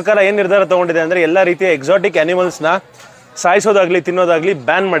ದೇಶದ ಸರ್ಕಾರ ಏನು ನಿರ್ಧಾರ ತಗೊಂಡಿದೆ ಅಂದರೆ ಎಲ್ಲ ರೀತಿಯ ಎಕ್ಸಾಟಿಕ್ ಆ್ಯನಿಮಲ್ಸ್ನ ಸಾಯಿಸೋದಾಗಲಿ ತಿನ್ನೋದಾಗಲಿ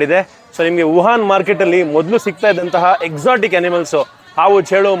ಬ್ಯಾನ್ ಮಾಡಿದೆ. ಸೊ ನಿಮಗೆ ವುಹಾನ್ ಮಾರ್ಕೆಟಲ್ಲಿ ಮೊದಲು ಸಿಗ್ತಾ ಇದ್ದಂತಹ ಎಕ್ಸಾಟಿಕ್ ಆ್ಯನಿಮಲ್ಸು, ಹಾವು,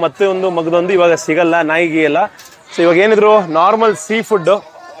 ಚೇಳು, ಮತ್ತೊಂದು ಮಗದೊಂದು ಇವಾಗ ಸಿಗಲ್ಲ, ನಾಯಿಗೆ ಎಲ್ಲ. ಸೊ ಇವಾಗ ಏನಿದ್ರು ನಾರ್ಮಲ್ ಸೀ ಫುಡ್ಡು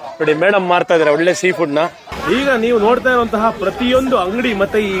ನೋಡಿ, ಮೇಡಮ್ ಮಾರ್ತಾ ಇದ್ದಾರೆ ಒಳ್ಳೆ ಸೀ ಫುಡ್ನ. ಈಗ ನೀವು ನೋಡ್ತಾ ಇರುವಂತಹ ಪ್ರತಿಯೊಂದು ಅಂಗಡಿ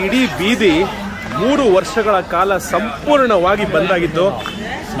ಮತ್ತು ಈ ಇಡೀ ಬೀದಿ 3 ವರ್ಷಗಳ ಕಾಲ ಸಂಪೂರ್ಣವಾಗಿ ಬಂದಾಗಿತ್ತು.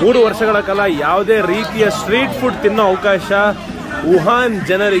 3 ವರ್ಷಗಳ ಕಾಲ ಯಾವುದೇ ರೀತಿಯ ಸ್ಟ್ರೀಟ್ ಫುಡ್ ತಿನ್ನೋ ಅವಕಾಶ ವುಹಾನ್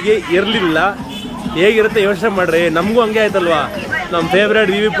ಜನರಿಗೆ ಇರಲಿಲ್ಲ. ಹೇಗಿರುತ್ತೆ ಯೋಚನೆ ಮಾಡ್ರಿ, ನಮಗೂ ಹಂಗೆ ಆಯ್ತಲ್ವಾ. ನಮ್ಮ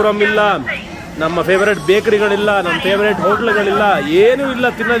ಫೇವ್ರೇಟ್ ವಿವಿಪುರಂ ಇಲ್ಲ, ನಮ್ಮ ಫೇವ್ರೇಟ್ ಬೇಕರಿಗಳಿಲ್ಲ, ನಮ್ಮ ಫೇವ್ರೇಟ್ ಹೋಟ್ಲ್ಗಳಿಲ್ಲ, ಏನೂ ಇಲ್ಲ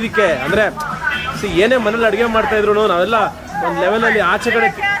ತಿನ್ನೋದಕ್ಕೆ. ಅಂದರೆ ಏನೇ ಮನೇಲಿ ಅಡುಗೆ ಮಾಡ್ತಾ ಇದ್ರು ನಾವೆಲ್ಲ ಒಂದು ಲೆವೆಲಲ್ಲಿ ಆಚೆ ಕಡೆ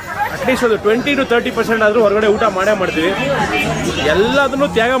ಅಟ್ಲೀಸ್ಟ್ ಒಂದು 20 to 30% ಆದರೂ ಹೊರಗಡೆ ಊಟ ಮಾಡೇ ಮಾಡ್ತೀವಿ. ಎಲ್ಲದನ್ನು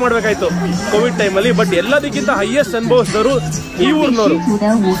ತ್ಯಾಗ ಮಾಡಬೇಕಾಯ್ತು ಕೋವಿಡ್ ಟೈಮಲ್ಲಿ. ಬಟ್ ಎಲ್ಲದಕ್ಕಿಂತ ಹೈಯೆಸ್ಟ್ ಅನುಭವಿಸಿದವರು ಈ ಊರಿನವರು.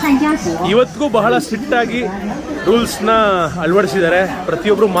 ಇವತ್ತಿಗೂ ಬಹಳ ಸ್ಟ್ರಿಕ್ಟ್ ಆಗಿ ರೂಲ್ಸ್ನ ಅಳವಡಿಸಿದ್ದಾರೆ.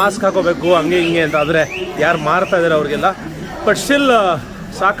 ಪ್ರತಿಯೊಬ್ಬರು ಮಾಸ್ಕ್ ಹಾಕೋಬೇಕು ಹಂಗೆ ಹಿಂಗೆ ಅಂತ. ಆದರೆ ಯಾರು ಮಾರ್ತಾ ಇದ್ದಾರೆ ಅವ್ರಿಗೆಲ್ಲ. ಬಟ್ ಸ್ಟಿಲ್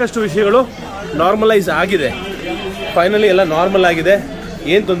ಸಾಕಷ್ಟು ವಿಷಯಗಳು ನಾರ್ಮಲೈಸ್ ಆಗಿದೆ. ಫೈನಲಿ ಎಲ್ಲ ನಾರ್ಮಲ್ ಆಗಿದೆ,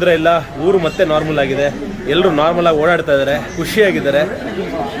 ಏನು ತೊಂದರೆ ಇಲ್ಲ. ಊರು ಮತ್ತೆ ನಾರ್ಮಲ್ ಆಗಿದೆ, ಎಲ್ಲರೂ ನಾರ್ಮಲ್ ಆಗಿ ಓಡಾಡ್ತಾ ಇದ್ದಾರೆ, ಖುಷಿಯಾಗಿದ್ದಾರೆ.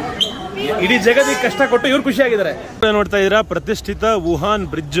 ಇಡೀ ಜಗತ್ತಿಗೆ ಕಷ್ಟ ಕೊಟ್ಟು ಇವ್ರು ಖುಷಿಯಾಗಿದ್ದಾರೆ. ನೋಡ್ತಾ ಇದ್ದೀರಾ ಪ್ರತಿಷ್ಠಿತ ವುಹಾನ್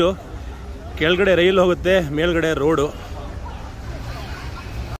ಬ್ರಿಡ್ಜು. ಕೆಳಗಡೆ ರೈಲ್ ಹೋಗುತ್ತೆ, ಮೇಲ್ಗಡೆ ರೋಡು.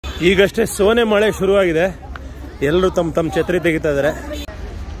 ಈಗಷ್ಟೇ ಸೋನೆ ಮಳೆ ಶುರುವಾಗಿದೆ, ಎಲ್ಲರೂ ತಮ್ಮ ಛತ್ರಿ ತೆಗಿತಾ ಇದ್ದಾರೆ.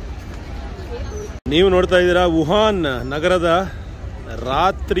 ನೀವು ನೋಡ್ತಾ ಇದ್ದೀರಾ ವುಹಾನ್ ನಗರದ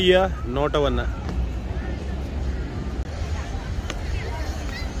ರಾತ್ರಿಯ ನೋಟವನ್ನ.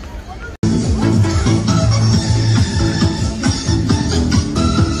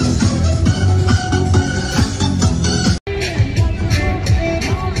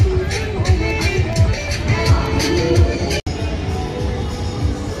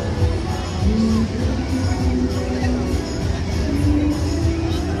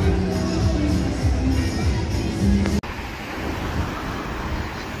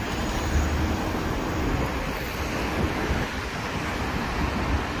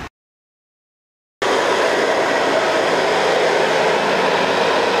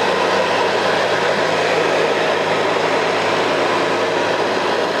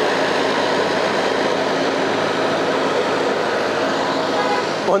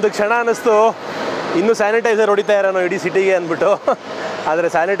 ಒಂದು ಕ್ಷಣ ಅನ್ನಿಸ್ತು ಇನ್ನೂ ಸ್ಯಾನಿಟೈಸರ್ ಹೊಡಿತಾ ಇರೋನು ಇಡೀ ಸಿಟಿಗೆ ಅಂದ್ಬಿಟ್ಟು. ಆದರೆ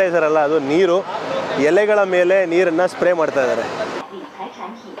ಸ್ಯಾನಿಟೈಸರ್ ಅಲ್ಲ, ಅದು ನೀರು. ಎಲೆಗಳ ಮೇಲೆ ನೀರನ್ನು ಸ್ಪ್ರೇ ಮಾಡ್ತಾ ಇದ್ದಾರೆ.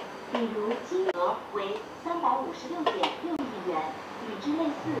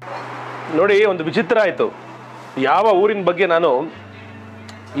 ನೋಡಿ ಒಂದು ವಿಚಿತ್ರ ಆಯಿತು. ಯಾವ ಊರಿನ ಬಗ್ಗೆ ನಾನು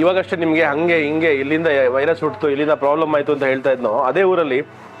ಇವಾಗಷ್ಟೇ ನಿಮಗೆ ಹಂಗೆ ಹಿಂಗೆ ಇಲ್ಲಿಂದ ವೈರಸ್ ಹುಟ್ಟಿತು, ಇಲ್ಲಿಂದ ಪ್ರಾಬ್ಲಮ್ ಆಯಿತು ಅಂತ ಹೇಳ್ತಾ ಇದ್ನೋ, ಅದೇ ಊರಲ್ಲಿ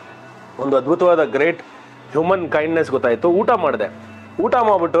ಒಂದು ಅದ್ಭುತವಾದ ಗ್ರೇಟ್ ಹ್ಯೂಮನ್ ಕೈಂಡ್ನೆಸ್ ಗೊತ್ತಾಯಿತು. ಊಟ ಮಾಡಿದೆ. ಊಟ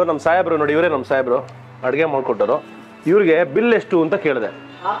ಮಾಡಿಬಿಟ್ಟು ನಮ್ಮ ಸಾಹೇಬರು ನೋಡಿ, ಇವರೇ ನಮ್ಮ ಸಾಹೇಬರು ಅಡುಗೆ ಮಾಡಿಕೊಟ್ಟರು. ಇವ್ರಿಗೆ ಬಿಲ್ ಎಷ್ಟು ಅಂತ ಕೇಳಿದೆ.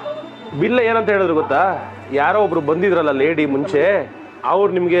 ಬಿಲ್ ಏನಂತ ಹೇಳಿದ್ರು ಗೊತ್ತಾ? ಯಾರೋ ಒಬ್ರು ಬಂದಿದ್ರಲ್ಲ ಲೇಡಿ ಮುಂಚೆ,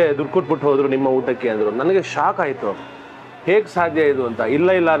 ಅವ್ರು ನಿಮಗೆ ದುಡ್ಡು ಕೊಟ್ಬಿಟ್ಟು ಹೋದ್ರು ನಿಮ್ಮ ಊಟಕ್ಕೆ ಅಂದರು. ನನಗೆ ಶಾಕ್ ಆಯಿತು, ಹೇಗೆ ಸಾಧ್ಯ ಇದು ಅಂತ.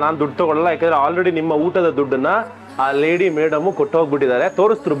 ಇಲ್ಲ ನಾನು ದುಡ್ಡು ತೊಗೊಳ್ಳಲ್ಲ, ಯಾಕಂದರೆ ಆಲ್ರೆಡಿ ನಿಮ್ಮ ಊಟದ ದುಡ್ಡನ್ನು ಆ ಲೇಡಿ ಮೇಡಮು ಕೊಟ್ಟೋಗ್ಬಿಟ್ಟಿದ್ದಾರೆ.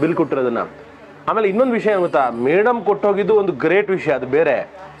 ತೋರಿಸ್ತರು ಬಿಲ್ ಕೊಟ್ಟಿರೋದನ್ನ. ಆಮೇಲೆ ಇನ್ನೊಂದು ವಿಷಯ ಏನು ಗೊತ್ತಾ, ಮೇಡಮ್ ಕೊಟ್ಟೋಗಿದ್ದು ಒಂದು ಗ್ರೇಟ್ ವಿಷಯ, ಅದು ಬೇರೆ.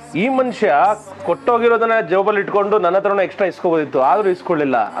 ಈ ಮನುಷ್ಯ ಕೊಟ್ಟೋಗಿರೋದನ್ನ ಜೋಬಲ್ಲಿ ಇಟ್ಕೊಂಡು ನನ್ನ ಹತ್ರನೂ ಎಕ್ಸ್ಟ್ರಾ ಇಸ್ಕೋಬೋದಿತ್ತು, ಆದರೂ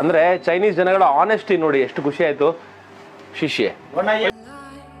ಇಸ್ಕೊಳ್ಳಿಲ್ಲ. ಅಂದರೆ ಚೈನೀಸ್ ಜನಗಳ ಆನೆಸ್ಟಿ ನೋಡಿ ಎಷ್ಟು ಖುಷಿ ಆಯಿತು. ಶಿಷ್ಯೆ,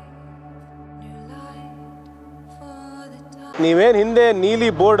 ನೀವೇನು ಹಿಂದೆ ನೀಲಿ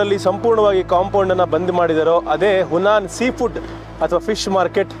ಬೋರ್ಡಲ್ಲಿ ಸಂಪೂರ್ಣವಾಗಿ ಕಾಂಪೌಂಡನ್ನು ಬಂದ್ ಮಾಡಿದಾರೋ ಅದೇ ಹುನಾನ್ ಸೀ ಫುಡ್ ಅಥವಾ ಫಿಶ್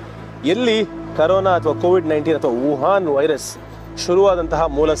ಮಾರ್ಕೆಟ್, ಎಲ್ಲಿ ಕರೋನಾ ಅಥವಾ ಕೋವಿಡ್-19 ಅಥವಾ ವುಹಾನ್ ವೈರಸ್ ಶುರುವಾದಂತಹ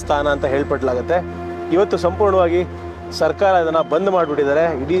ಮೂಲ ಸ್ಥಾನ ಅಂತ ಹೇಳ್ಪಟ್ಲಾಗುತ್ತೆ. ಇವತ್ತು ಸಂಪೂರ್ಣವಾಗಿ ಸರ್ಕಾರ ಅದನ್ನು ಬಂದ್ ಮಾಡಿಬಿಟ್ಟಿದ್ದಾರೆ.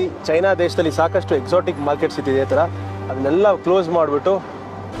 ಇಡೀ ಚೈನಾ ದೇಶದಲ್ಲಿ ಸಾಕಷ್ಟು ಎಕ್ಸಾಟಿಕ್ ಮಾರ್ಕೆಟ್ಸ್ ಇದ್ದಿದೆ ಥರ, ಅದನ್ನೆಲ್ಲ ಕ್ಲೋಸ್ ಮಾಡಿಬಿಟ್ಟು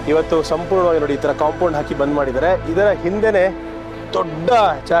ಇವತ್ತು ಸಂಪೂರ್ಣವಾಗಿ ನೋಡಿ ಈ ಥರ ಕಾಂಪೌಂಡ್ ಹಾಕಿ ಬಂದ್ ಮಾಡಿದ್ದಾರೆ. ಇದರ ಹಿಂದೆನೇ ದೊಡ್ಡ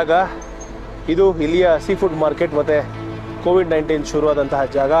ಜಾಗ ಇದು, ಇಲ್ಲಿಯ ಸೀ ಫುಡ್ ಮಾರ್ಕೆಟ್ ಮತ್ತು ಕೋವಿಡ್-19 ಶುರುವಾದಂತಹ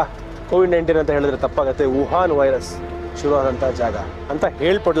ಜಾಗ. ಕೋವಿಡ್-19 ಅಂತ ಹೇಳಿದ್ರೆ ತಪ್ಪಾಗುತ್ತೆ, ವುಹಾನ್ ವೈರಸ್ ಶುರುವಾದಂತಹ ಜಾಗ ಅಂತ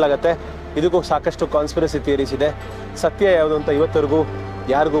ಹೇಳ್ಪಡ್ಲಾಗತ್ತೆ. ಇದಕ್ಕೂ ಸಾಕಷ್ಟು ಕಾನ್ಸ್ಪಿರಸಿ ಥಿಯರೀಸ್ ಇದೆ. ಸತ್ಯ ಯಾವುದು ಅಂತ ಇವತ್ತವರೆಗೂ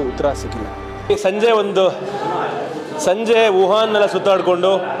ಯಾರಿಗೂ ಉತ್ತರ ಸಿಕ್ಕಿಲ್ಲ. ಸಂಜೆ ವುಹಾನ್ನೆಲ್ಲ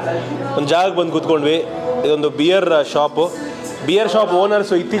ಸುತ್ತಾಡಿಕೊಂಡು ಒಂದು ಜಾಗಕ್ಕೆ ಬಂದು ಕೂತ್ಕೊಂಡ್ವಿ. ಇದೊಂದು beer shop. Beer shop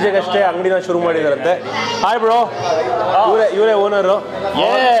owners ಇತ್ತೀಚೆಗಷ್ಟೇ ಅಂಗಡಿನ ಶುರು ಮಾಡಿದಾರಂತೆ. ಹಾಯ್ ಬ್ರೋ, ಇವರೇ ಓನರು.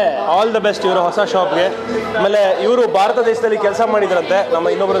 ಆಲ್ ದ ಬೆಸ್ಟ್ ಇವರು ಹೊಸ ಶಾಪ್ಗೆ. ಆಮೇಲೆ ಇವರು ಭಾರತ ದೇಶದಲ್ಲಿ ಕೆಲಸ ಮಾಡಿದ್ರಂತೆ,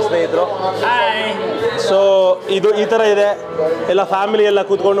 ನಮ್ಮ ಇನ್ನೊಬ್ಬರು ಸ್ನೇಹಿತರು. ಸೊ ಇದು ಈ ಥರ ಇದೆ, ಎಲ್ಲ ಫ್ಯಾಮಿಲಿ ಎಲ್ಲ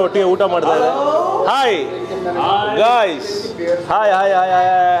ಕೂತ್ಕೊಂಡು ಒಟ್ಟಿಗೆ ಊಟ ಮಾಡ್ತಾ ಇದೆ. Hi guys, hi hi hi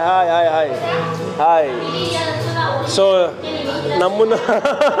hi hi hi hi. So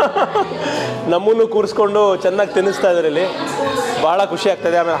ನಮ್ಮನ್ನು ಕೂರಿಸ್ಕೊಂಡು ಚೆನ್ನಾಗಿ ತಿನ್ನಿಸ್ತಾ ಇದ್ದಾರೆ ಇಲ್ಲಿ, ಭಾಳ ಖುಷಿ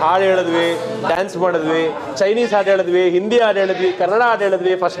ಆಗ್ತಾಯಿದೆ. ಆಮೇಲೆ ಹಾಡು ಹೇಳಿದ್ವಿ, ಡ್ಯಾನ್ಸ್ ಮಾಡಿದ್ವಿ, ಚೈನೀಸ್ ಹಾಡು ಹೇಳಿದ್ವಿ, ಹಿಂದಿ ಹಾಡು ಹೇಳಿದ್ವಿ, ಕನ್ನಡ ಹಾಡು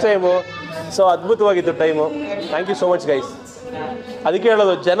ಹೇಳಿದ್ವಿ first time. So ಅದ್ಭುತವಾಗಿತ್ತು time. Thank you so much guys. ಅದಕ್ಕೆ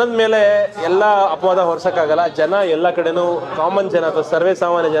ಹೇಳೋದು, ಜನದ ಮೇಲೆ ಎಲ್ಲ ಅಪವಾದ ಹೊರ್ಸೋಕ್ಕಾಗಲ್ಲ. ಜನ ಎಲ್ಲ ಕಡೆನೂ ಕಾಮನ್ ಜನ ಅಥವಾ ಸರ್ವೇ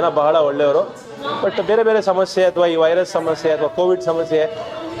ಸಾಮಾನ್ಯ ಜನ ಬಹಳ ಒಳ್ಳೆಯವರು. ಬಟ್ ಬೇರೆ ಬೇರೆ ಸಮಸ್ಯೆ ಅಥವಾ ಈ ವೈರಸ್ ಸಮಸ್ಯೆ ಅಥವಾ ಕೋವಿಡ್ ಸಮಸ್ಯೆ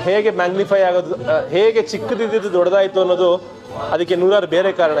ಹೇಗೆ ಮ್ಯಾಗ್ನಿಫೈ ಆಗೋದು, ಹೇಗೆ ಚಿಕ್ಕದಿದ್ದು ದೊಡ್ಡದಾಯಿತು ಅನ್ನೋದು ಅದಕ್ಕೆ ನೂರಾರು ಬೇರೆ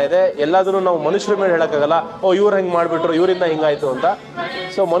ಕಾರಣ ಇದೆ. ಎಲ್ಲದನ್ನು ನಾವು ಮನುಷ್ಯರ ಮೇಲೆ ಹೇಳೋಕ್ಕಾಗಲ್ಲ, ಇವ್ರು ಹೆಂಗೆ ಮಾಡಿಬಿಟ್ರು, ಇವರಿಂದ ಹಿಂಗಾಯಿತು ಅಂತ.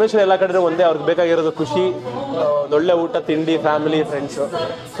 ಸೊ ಮನುಷ್ಯರು ಎಲ್ಲ ಕಡೆ ಒಂದೇ, ಅವ್ರಿಗೆ ಬೇಕಾಗಿರೋದು ಖುಷಿ, ಒಳ್ಳೆ ಊಟ ತಿಂಡಿ, ಫ್ಯಾಮಿಲಿ, ಫ್ರೆಂಡ್ಸು.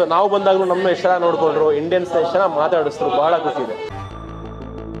 ಸೊ ನಾವು ಬಂದಾಗಲೂ ನಮ್ಮ ಎಷ್ಟು ಚೆನ್ನಾಗಿ ನೋಡಿಕೊಂಡ್ರು, ಇಂಡಿಯನ್ಸ್ನ ಎಷ್ಟು ಚೆನ್ನಾಗಿ ಮಾತಾಡಿಸಿದ್ರು, ಭಾಳ ಖುಷಿ ಇದೆ.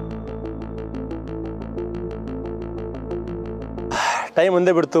 ಟೈಮ್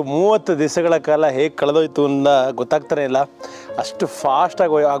ಮುಂದೆ ಬಿಡ್ತು. 30 ದಿವಸಗಳ ಕಾಲ ಹೇಗೆ ಕಳೆದೋಯ್ತು ಅಂತ ಗೊತ್ತಾಗ್ತಾನೆ ಇಲ್ಲ, ಅಷ್ಟು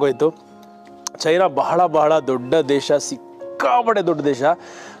ಫಾಸ್ಟಾಗಿ ಆಗೋಯ್ತು. ಚೈನಾ ಬಹಳ ದೊಡ್ಡ ದೇಶ, ಸಿಕ್ಕಾಪಟ್ಟೆ ದೊಡ್ಡ ದೇಶ,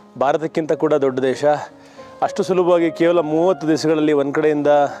 ಭಾರತಕ್ಕಿಂತ ಕೂಡ ದೊಡ್ಡ ದೇಶ. ಅಷ್ಟು ಸುಲಭವಾಗಿ ಕೇವಲ 30 ದಿವಸಗಳಲ್ಲಿ ಒಂದು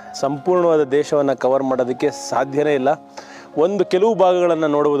ಕಡೆಯಿಂದ ಸಂಪೂರ್ಣವಾದ ದೇಶವನ್ನು ಕವರ್ ಮಾಡೋದಕ್ಕೆ ಸಾಧ್ಯವೇ ಇಲ್ಲ. ಕೆಲವು ಭಾಗಗಳನ್ನು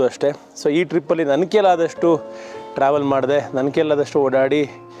ನೋಡ್ಬೋದು ಅಷ್ಟೇ. ಸೊ ಈ ಟ್ರಿಪ್ಪಲ್ಲಿ ನನ್ನ ಕೈಲಾದಷ್ಟು ಟ್ರಾವೆಲ್ ಮಾಡಿದೆ, ನನ್ನ ಕೈಲಾದಷ್ಟು ಓಡಾಡಿ,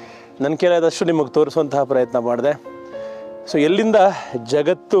 ನನ್ನ ಕೈಲಾದಷ್ಟು ನಿಮಗೆ ತೋರಿಸುವಂತಹ ಪ್ರಯತ್ನ ಮಾಡಿದೆ. ಸೊ ಎಲ್ಲಿಂದ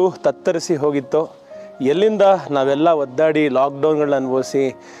ಜಗತ್ತು ತತ್ತರಿಸಿ ಹೋಗಿತ್ತೋ, ಎಲ್ಲಿಂದ ನಾವೆಲ್ಲ ಒದ್ದಾಡಿ ಲಾಕ್ಡೌನ್ಗಳನ್ನ ಅನುಭವಿಸಿ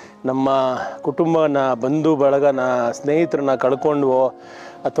ನಮ್ಮ ಕುಟುಂಬನ, ಬಂಧು ಬಳಗನ, ಸ್ನೇಹಿತರನ್ನ ಕಳ್ಕೊಂಡ್ವೋ,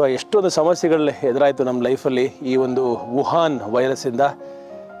 ಅಥವಾ ಎಷ್ಟೊಂದು ಸಮಸ್ಯೆಗಳು ಎದುರಾಯಿತು ನಮ್ಮ ಲೈಫಲ್ಲಿ ಈ ಒಂದು ವುಹಾನ್ ವೈರಸ್ಸಿಂದ,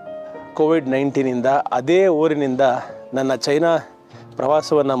 ಕೋವಿಡ್-19ಇಂದ, ಅದೇ ಊರಿನಿಂದ ನನ್ನ ಚೈನಾ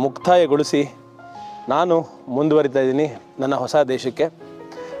ಪ್ರವಾಸವನ್ನು ಮುಕ್ತಾಯಗೊಳಿಸಿ ನಾನು ಮುಂದುವರಿತಾ ಇದ್ದೀನಿ ನನ್ನ ಹೊಸ ದೇಶಕ್ಕೆ.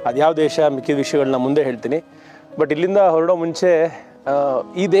 ಅದು ಯಾವ ದೇಶ, ಮಿಕ್ಕಿದ ವಿಷಯಗಳನ್ನ ಮುಂದೆ ಹೇಳ್ತೀನಿ. ಬಟ್ ಇಲ್ಲಿಂದ ಹೊರಡೋ ಮುಂಚೆ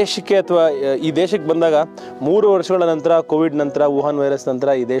ಈ ದೇಶಕ್ಕೆ ಅಥವಾ ಈ ದೇಶಕ್ಕೆ ಬಂದಾಗ 3 ವರ್ಷಗಳ ನಂತರ, ಕೋವಿಡ್ ನಂತರ, ವುಹಾನ್ ವೈರಸ್ ನಂತರ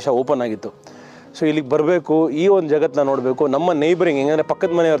ಈ ದೇಶ ಓಪನ್ ಆಗಿತ್ತು. ಸೊ ಇಲ್ಲಿಗೆ ಬರಬೇಕು, ಈ ಒಂದು ಜಗತ್ತನ್ನ ನೋಡಬೇಕು. ನಮ್ಮ ನೇಬರಿಂಗ್ ಹೆಂಗಂದರೆ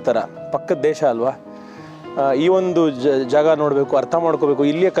ಪಕ್ಕದ ಮನೆಯವ್ರ ಥರ, ಪಕ್ಕದ ದೇಶ ಅಲ್ವಾ, ಈ ಒಂದು ಜಾಗ ನೋಡಬೇಕು, ಅರ್ಥ ಮಾಡ್ಕೋಬೇಕು,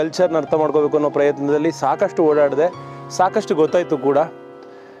 ಇಲ್ಲಿಯ ಕಲ್ಚರ್ನ ಅರ್ಥ ಮಾಡ್ಕೋಬೇಕು ಅನ್ನೋ ಪ್ರಯತ್ನದಲ್ಲಿ ಸಾಕಷ್ಟು ಓಡಾಡಿದೆ, ಸಾಕಷ್ಟು ಗೊತ್ತಾಯಿತು ಕೂಡ.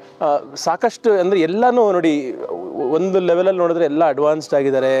 ಸಾಕಷ್ಟು ಅಂದರೆ ಎಲ್ಲನೂ ನೋಡಿ, ಒಂದು ಲೆವೆಲಲ್ಲಿ ನೋಡಿದ್ರೆ ಎಲ್ಲ ಅಡ್ವಾನ್ಸ್ಡ್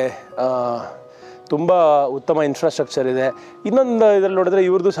ಆಗಿದ್ದಾರೆ, ತುಂಬ ಉತ್ತಮ ಇನ್ಫ್ರಾಸ್ಟ್ರಕ್ಚರ್ ಇದೆ. ಇನ್ನೊಂದು ಇದರಲ್ಲಿ ನೋಡಿದ್ರೆ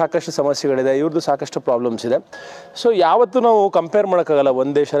ಇವ್ರದ್ದು ಸಾಕಷ್ಟು ಸಮಸ್ಯೆಗಳಿದೆ, ಇವ್ರದ್ದು ಸಾಕಷ್ಟು ಪ್ರಾಬ್ಲಮ್ಸ್ ಇದೆ. ಸೊ ಯಾವತ್ತೂ ನಾವು ಕಂಪೇರ್ ಮಾಡೋಕ್ಕಾಗಲ್ಲ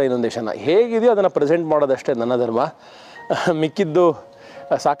ಒಂದು ದೇಶನ ಇನ್ನೊಂದು ದೇಶನ. ಹೇಗಿದೆಯೋ ಅದನ್ನು ಪ್ರೆಸೆಂಟ್ ಮಾಡೋದಷ್ಟೇ ನನ್ನ ಧರ್ಮ. ಮಿಕ್ಕಿದ್ದು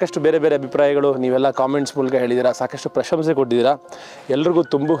ಸಾಕಷ್ಟು ಬೇರೆ ಬೇರೆ ಅಭಿಪ್ರಾಯಗಳು ನೀವೆಲ್ಲ ಕಾಮೆಂಟ್ಸ್ ಮೂಲಕ ಹೇಳಿದ್ದೀರಾ, ಸಾಕಷ್ಟು ಪ್ರಶಂಸೆ ಕೊಟ್ಟಿದ್ದೀರಾ. ಎಲ್ರಿಗೂ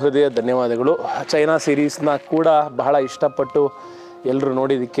ತುಂಬ ಹೃದಯ ಧನ್ಯವಾದಗಳು. ಚೈನಾ ಸೀರೀಸ್ನ ಕೂಡ ಬಹಳ ಇಷ್ಟಪಟ್ಟು ಎಲ್ಲರೂ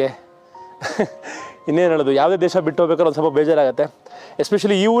ನೋಡಿದ್ದಕ್ಕೆ. ಇನ್ನೇನು ಹೇಳೋದು, ಯಾವುದೇ ದೇಶ ಬಿಟ್ಟು ಹೋಗ್ಬೇಕಾದ್ರೆ ಒಂದು ಸ್ವಲ್ಪ ಬೇಜಾರಾಗುತ್ತೆ.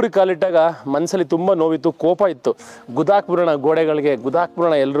 ಎಸ್ಪೆಷಲಿ ಈ ಊರಿಗೆ ಕಾಲಿಟ್ಟಾಗ ಮನಸ್ಸಲ್ಲಿ ತುಂಬ ನೋವಿತ್ತು, ಕೋಪ ಇತ್ತು. ಗುದಾಕ್ಬಿಡೋಣ ಗೋಡೆಗಳಿಗೆ,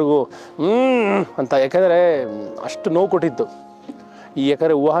 ಗುದಾಕ್ಬಿಡೋಣ ಎಲ್ರಿಗೂ ಅಂತ, ಯಾಕೆಂದರೆ ಅಷ್ಟು ನೋವು ಕೊಟ್ಟಿತ್ತು.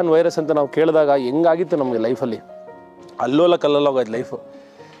 ಯಾಕಂದರೆ ವುಹಾನ್ ವೈರಸ್ ಅಂತ ನಾವು ಕೇಳಿದಾಗ ಹೆಂಗಾಗಿತ್ತು ನಮಗೆ ಲೈಫಲ್ಲಿ, ಅಲ್ಲೋಲ ಕಲ್ಲಲ್ಲ ಹೋಗೋದು ಲೈಫು.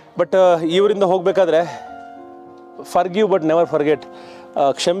 ಬಟ್ ಇವರಿಂದ ಹೋಗಬೇಕಾದ್ರೆ ಫರ್ಗಿವ್ ಬಟ್ ನೆವರ್ ಫರ್ಗೆಟ್,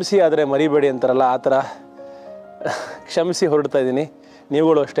 ಕ್ಷಮಿಸಿ ಆದರೆ ಮರಿಬೇಡಿ ಅಂತಾರಲ್ಲ, ಆ ಥರ ಕ್ಷಮಿಸಿ ಹೊರಡ್ತಾ ಇದ್ದೀನಿ.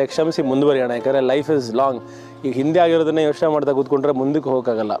 ನೀವುಗಳು ಅಷ್ಟೇ ಕ್ಷಮಿಸಿ ಮುಂದುವರಿಯೋಣ. ಯಾಕಂದರೆ ಲೈಫ್ ಇಸ್ ಲಾಂಗ್. ಈಗ ಹಿಂದೆ ಆಗಿರೋದನ್ನೇ ಯೋಚನೆ ಮಾಡ್ತಾ ಕೂತ್ಕೊಂಡ್ರೆ ಮುಂದಕ್ಕೆ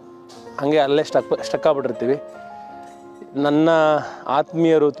ಹೋಗೋಕ್ಕಾಗಲ್ಲ, ಹಾಗೆ ಅಲ್ಲೇ ಸ್ಟಕ್ ಆಗ್ಬಿಟ್ಟಿರ್ತೀವಿ. ನನ್ನ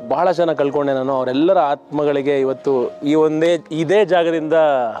ಆತ್ಮೀಯರು ಭಾಳ ಜನ ಕಳ್ಕೊಂಡೆ ನಾನು. ಅವರೆಲ್ಲರ ಆತ್ಮಗಳಿಗೆ ಇವತ್ತು ಇದೇ ಜಾಗದಿಂದ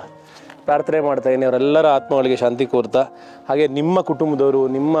ಪ್ರಾರ್ಥನೆ ಮಾಡ್ತಾಯಿದ್ದೀನಿ, ಅವರೆಲ್ಲರ ಆತ್ಮಗಳಿಗೆ ಶಾಂತಿ ಕೋರ್ತಾ. ಹಾಗೆ ನಿಮ್ಮ ಕುಟುಂಬದವರು,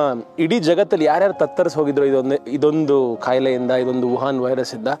 ನಿಮ್ಮ ಇಡೀ ಜಗತ್ತಲ್ಲಿ ಯಾರ್ಯಾರು ತತ್ತರಿಸಿ ಹೋಗಿದ್ರು ಇದೊಂದು ಕಾಯಿಲೆಯಿಂದ, ಇದೊಂದು ವುಹಾನ್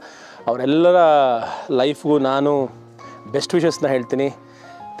ವೈರಸ್ಸಿಂದ, ಅವರೆಲ್ಲರ ಲೈಫ್ಗೂ ನಾನು ಬೆಸ್ಟ್ ವಿಶಸ್ನ ಹೇಳ್ತೀನಿ.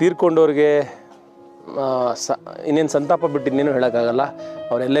 ತೀರ್ಕೊಂಡವ್ರಿಗೆ ಇನ್ನೇನು ಸಂತಾಪ ಬಿಟ್ಟು ಇನ್ನೇನು ಹೇಳೋಕ್ಕಾಗಲ್ಲ.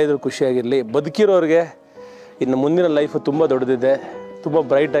 ಅವರೆಲ್ಲ ಇದ್ರೂ ಖುಷಿಯಾಗಿರಲಿ. ಬದುಕಿರೋರಿಗೆ ಇನ್ನು ಮುಂದಿನ ಲೈಫು ತುಂಬ ದೊಡ್ಡದಿದೆ, ತುಂಬ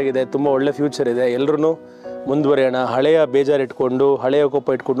ಬ್ರೈಟಾಗಿದೆ, ತುಂಬ ಒಳ್ಳೆ ಫ್ಯೂಚರ್ ಇದೆ. ಎಲ್ಲರೂ ಮುಂದುವರಿಯೋಣ. ಹಳೆಯ ಬೇಜಾರಿಟ್ಕೊಂಡು, ಹಳೆಯ ಕೋಪ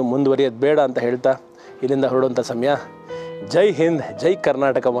ಇಟ್ಕೊಂಡು ಮುಂದುವರಿಯೋದು ಬೇಡ ಅಂತ ಹೇಳ್ತಾ ಇಲ್ಲಿಂದ ಹೊರಡುವಂಥ ಸಮಯ. ಜೈ ಹಿಂದ್, ಜೈ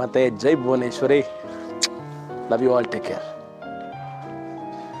ಕರ್ನಾಟಕ ಮಾತೆ, ಜೈ Bhuvaneshwari. Love you all, take care.